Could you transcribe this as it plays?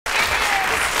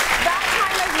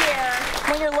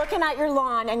you're looking at your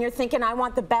lawn and you're thinking, I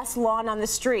want the best lawn on the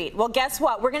street. Well, guess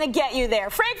what? We're going to get you there.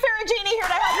 Frank Ferragine here to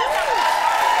help you.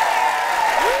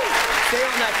 Stay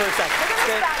on that for a second. Look at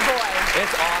this bad boy.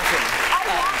 It's awesome. I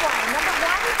want one. Number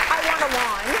one, I want a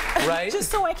lawn. Right? Just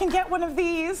so I can get one of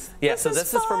these. Yeah,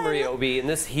 this is from Ryobi, and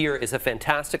this here is a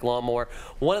fantastic lawnmower.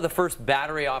 One of the first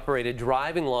battery-operated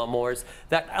driving lawnmowers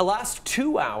that lasts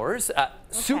 2 hours.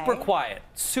 Super quiet.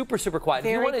 Super quiet.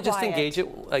 Very if you want to just quiet. engage it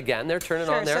again, turn it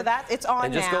on there. So that it's on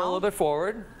and just now. go a little bit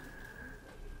forward.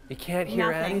 You can't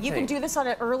hear anything. You can do this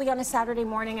early on a Saturday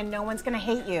morning and no one's going to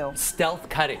hate you. Stealth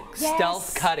cutting. Yes.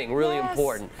 Stealth cutting, really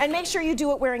important. And make sure you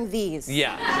do it wearing these.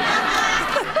 Yeah.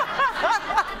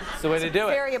 It's the way to do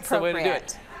it. Very appropriate. It's the way to do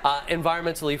it.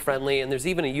 Environmentally friendly, and there's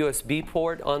even a USB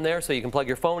port on there so you can plug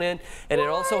your phone in. And it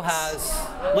also has,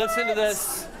 listen to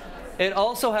this, it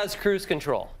also has cruise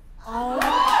control. Oh.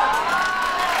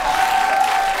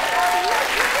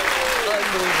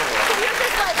 Unbelievable. So you're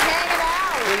just like hanging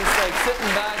out. It's like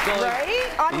sitting back going. Right?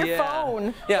 On your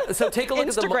phone. Yeah, so take a look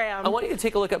at the Instagram. I want you to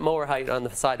take a look at mower height on the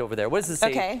side over there. What does it say?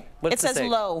 Okay. What It says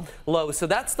low. Low. So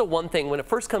that's the one thing when it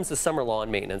first comes to summer lawn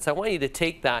maintenance. I want you to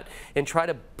take that and try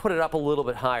to put it up a little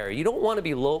bit higher. You don't want to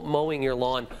be mowing your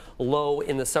lawn low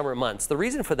in the summer months. The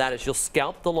reason for that is you'll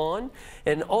scalp the lawn,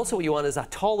 and also what you want is a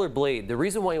taller blade. The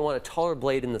reason why you want a taller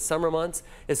blade in the summer months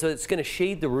is so it's going to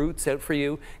shade the roots out for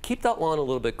you, keep that lawn a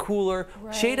little bit cooler,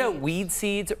 shade out weed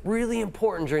seeds. Really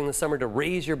important during the summer to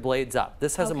raise your blades up.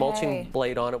 This has a mulching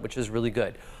blade on it, which is really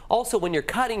good. Also, when you're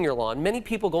cutting your lawn, many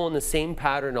people go in the same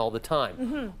pattern all the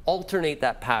time. Alternate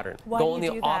that pattern. Go in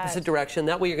the opposite direction.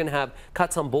 That way you're going to have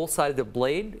cuts on both sides of the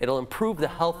blade. It'll improve the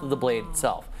health of the blade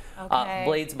itself.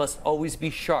 Blades must always be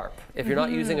sharp. If you're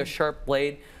not using a sharp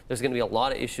blade, there's going to be a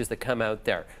lot of issues that come out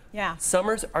there. Yeah.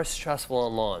 Summers are stressful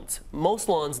on lawns. Most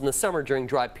lawns in the summer during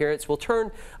dry periods will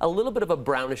turn a little bit of a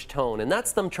brownish tone, and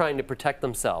that's them trying to protect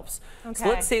themselves. So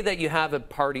let's say that you have a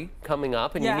party coming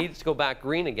up and you need it to go back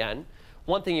green again.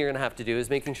 One thing you're going to have to do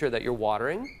is making sure that you're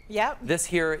watering. Yep. This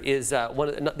here is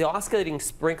the oscillating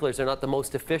sprinklers are not the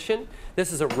most efficient.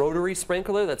 This is a rotary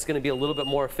sprinkler that's going to be a little bit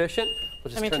more efficient.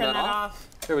 We'll just Let me turn that off.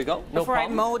 There we go. No Before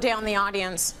problem. I mow down the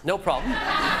audience. No problem.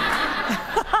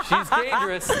 She's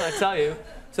dangerous, I tell you.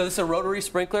 So this is a rotary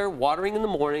sprinkler, watering in the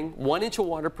morning, 1 inch of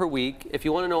water per week. If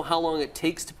you want to know how long it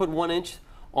takes to put 1 inch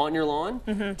on your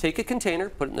lawn, take a container,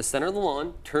 put it in the center of the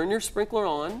lawn, turn your sprinkler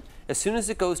on. As soon as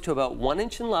it goes to about 1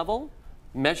 inch in level,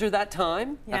 measure that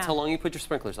time. That's how long you put your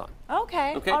sprinklers on.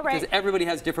 Okay, all right. Because everybody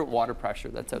has different water pressure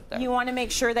that's out there. You want to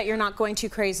make sure that you're not going too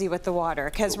crazy with the water,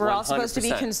 because we're all supposed to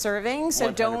be conserving, so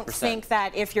 100%. don't think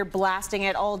that if you're blasting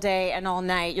it all day and all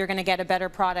night, you're going to get a better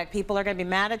product. People are going to be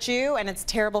mad at you, and it's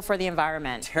terrible for the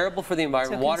environment. Terrible for the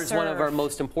environment. So Water is one of our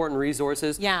most important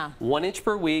resources. Yeah. 1 inch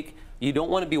per week. You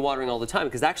don't want to be watering all the time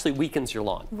because it actually weakens your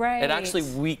lawn. Right. It actually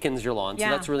weakens your lawn, so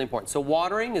that's really important. So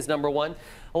watering is number one.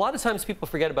 A lot of times people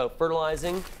forget about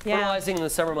fertilizing. Fertilizing in the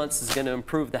summer months is going to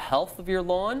improve the health of your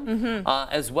lawn,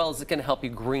 as well as it's going to help you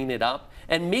green it up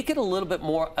and make it a little bit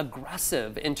more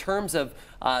aggressive in terms of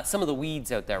some of the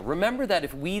weeds out there. Remember that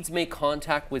if weeds make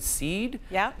contact with seed,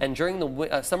 and during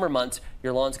the summer months,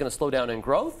 your lawn's going to slow down in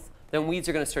growth, then weeds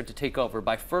are going to start to take over.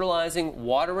 By fertilizing,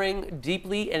 watering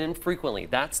deeply and infrequently.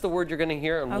 That's the word you're going to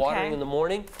hear, and watering in the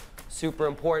morning, super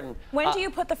important. When do you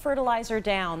put the fertilizer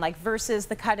down, like versus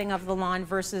the cutting of the lawn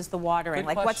versus the watering?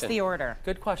 Like what's the order?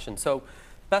 Good question. So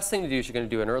best thing to do is you're going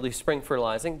to do an early spring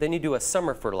fertilizing, then you do a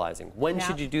summer fertilizing. When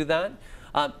should you do that?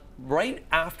 Right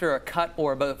after a cut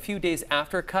or about a few days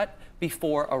after a cut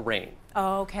before a rain.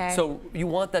 Oh, okay. So you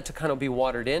want that to kind of be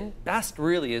watered in. Best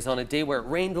really is on a day where it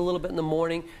rained a little bit in the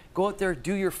morning, go out there,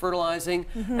 do your fertilizing,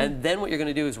 and then what you're going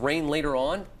to do is rain later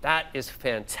on. That is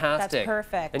fantastic. That's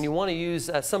perfect. And you want to use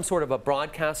some sort of a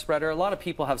broadcast spreader. A lot of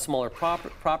people have smaller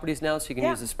properties now, so you can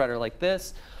use a spreader like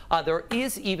this. There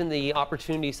is even the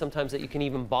opportunity sometimes that you can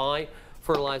even buy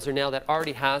fertilizer now that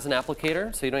already has an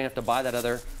applicator, so you don't have to buy that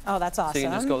other. Oh, that's awesome. So you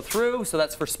can just go through. So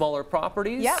that's for smaller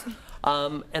properties. Yep.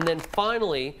 And then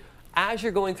finally, as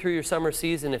you're going through your summer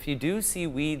season, if you do see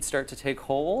weeds start to take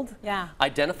hold,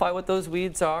 identify what those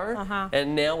weeds are.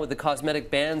 And now with the cosmetic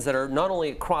bans that are not only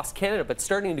across Canada, but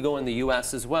starting to go in the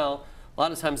U.S. as well, a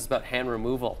lot of times it's about hand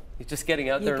removal. You're just getting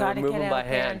out there and removing by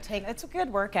hand. It's a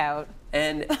good workout.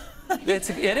 And it is.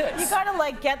 You gotta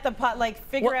like get the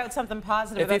figure out something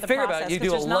positive about the process. If you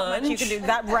figure out, you do a lunge. You can do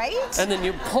that, right? And then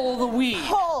you pull the weed.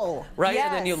 Pull. Right, yes.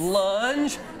 and then you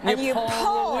lunge. And you pull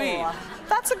the weed.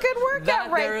 That's a good workout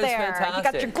right there. Fantastic. You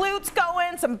got your glutes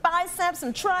going, some biceps,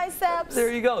 some triceps.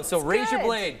 There you go. So raise your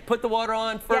blade, put the water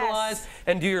on, fertilize,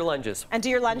 and do your lunges. And do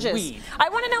your lunges. Weed. I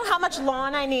want to know how much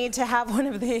lawn I need to have one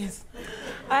of these.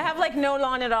 I have like no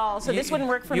lawn at all, so this wouldn't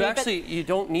work for me. You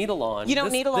don't need a lawn. You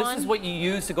don't need a lawn? This is what you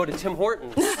use to go to Tim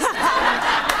Hortons.